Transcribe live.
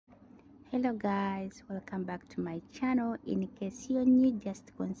Hello guys, welcome back to my channel. In case you're new,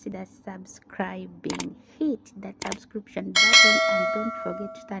 just consider subscribing, hit that subscription button and don't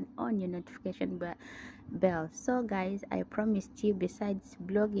forget to turn on your notification bell. So guys, I promised you, besides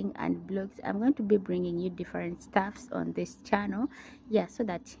blogging and blogs, I'm going to be bringing you different stuffs on this channel, so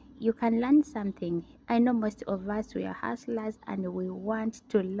that you can learn something. I know most of us, we are hustlers and we want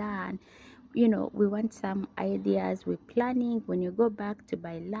to learn. We want some ideas. We're planning when you go back to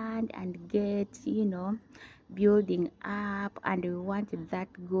buy land and get building up, and we want that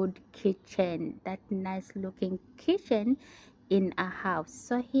good kitchen, that nice looking kitchen in a house.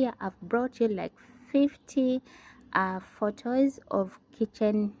 So here I've brought you like 50 photos of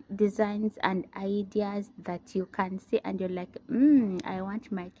kitchen designs and ideas that you can see, and you're like, I want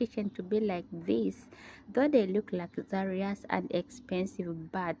my kitchen to be like this. Though they look luxurious and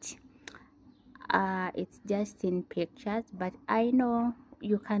expensive, but it's just in pictures. But I know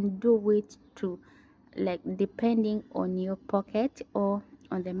you can do it too, like depending on your pocket or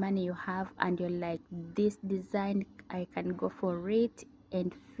on the money you have, and you're like, this design, I can go for it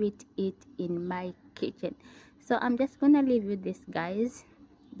and fit it in my kitchen. So I'm just gonna leave you this, guys.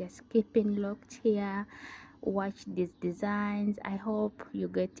 Just keeping locked here, watch these designs. I hope you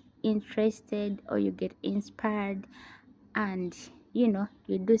get interested or you get inspired, and you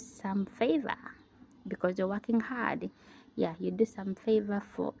do some favor because you're working hard. You do some favor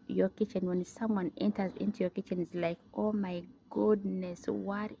for your kitchen. When someone enters into your kitchen, it's like, oh my goodness,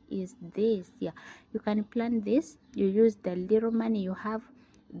 what is this? You can plan this. You use the little money you have,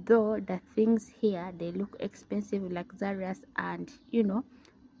 though the things here, they look expensive, luxurious, and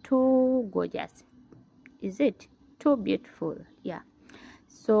too gorgeous. Is it too beautiful?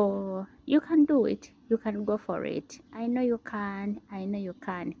 So you can do it, you can go for it. I know you can.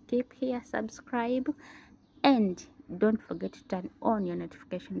 Keep here, subscribe, and don't forget to turn on your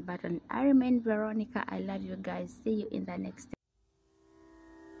notification button. I remain Veronica. I love you guys. See you in the next